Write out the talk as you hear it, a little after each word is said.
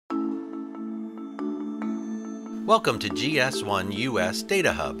Welcome to GS1 US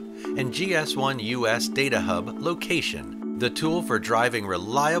Data Hub and GS1 US Data Hub Location, the tool for driving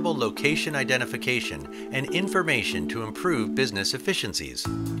reliable location identification and information to improve business efficiencies.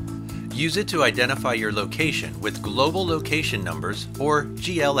 Use it to identify your location with Global Location Numbers, or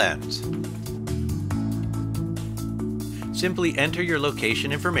GLNs. Simply enter your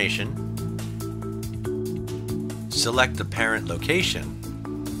location information, select the parent location,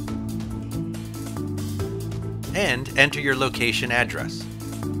 and enter your location address.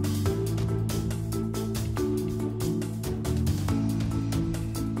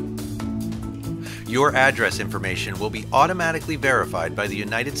 Your address information will be automatically verified by the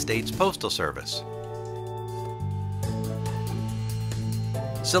United States Postal Service.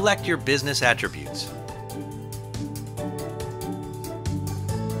 Select your business attributes.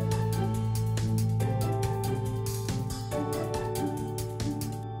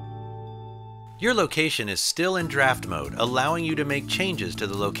 Your location is still in draft mode, allowing you to make changes to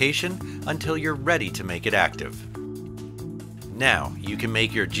the location until you're ready to make it active. Now you can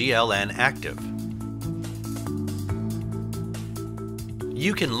make your GLN active.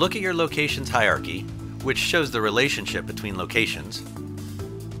 You can look at your locations hierarchy, which shows the relationship between locations,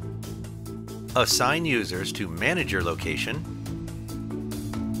 assign users to manage your location,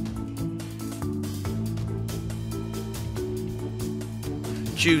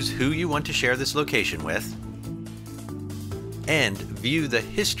 choose who you want to share this location with, and view the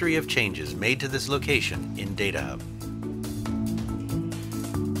history of changes made to this location in Data Hub.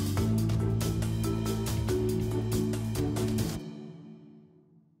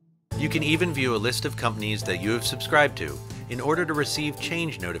 You can even view a list of companies that you have subscribed to in order to receive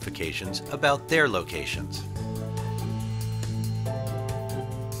change notifications about their locations.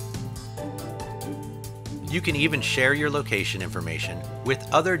 You can even share your location information with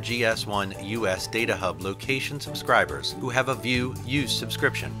other GS1 US Data Hub location subscribers who have a View Use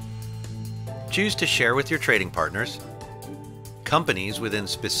subscription. Choose to share with your trading partners, companies within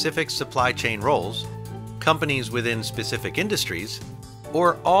specific supply chain roles, companies within specific industries,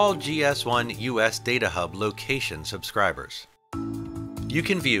 or all GS1 US Data Hub location subscribers. You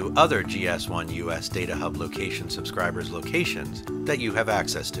can view other GS1 US Data Hub location subscribers' locations that you have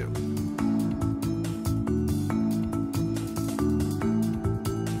access to.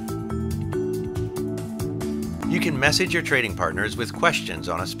 You can message your trading partners with questions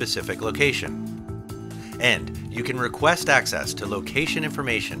on a specific location. And you can request access to location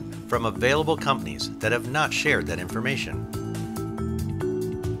information from available companies that have not shared that information.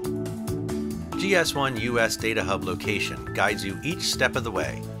 GS1 US Data Hub Location guides you each step of the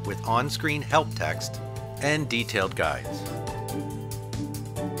way with on-screen help text and detailed guides.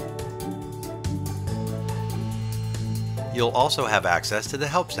 You'll also have access to the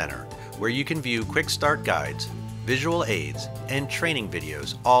Help Center, where you can view quick start guides, visual aids, and training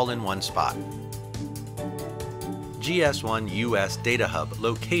videos all in one spot. GS1 US Data Hub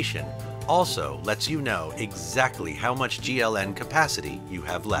Location also lets you know exactly how much GLN capacity you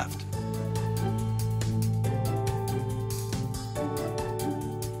have left.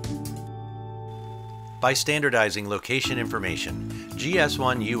 By standardizing location information,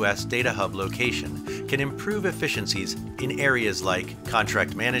 GS1 US Data Hub Location can improve efficiencies in areas like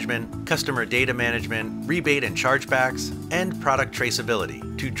contract management, customer data management, rebate and chargebacks, and product traceability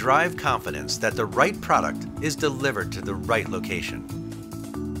to drive confidence that the right product is delivered to the right location.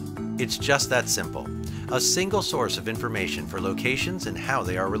 It's just that simple, a single source of information for locations and how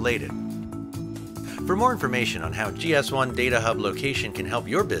they are related. For more information on how GS1 Data Hub Location can help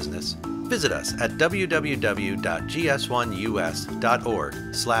your business, visit us at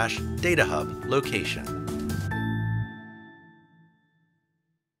www.gs1us.org/datahublocation.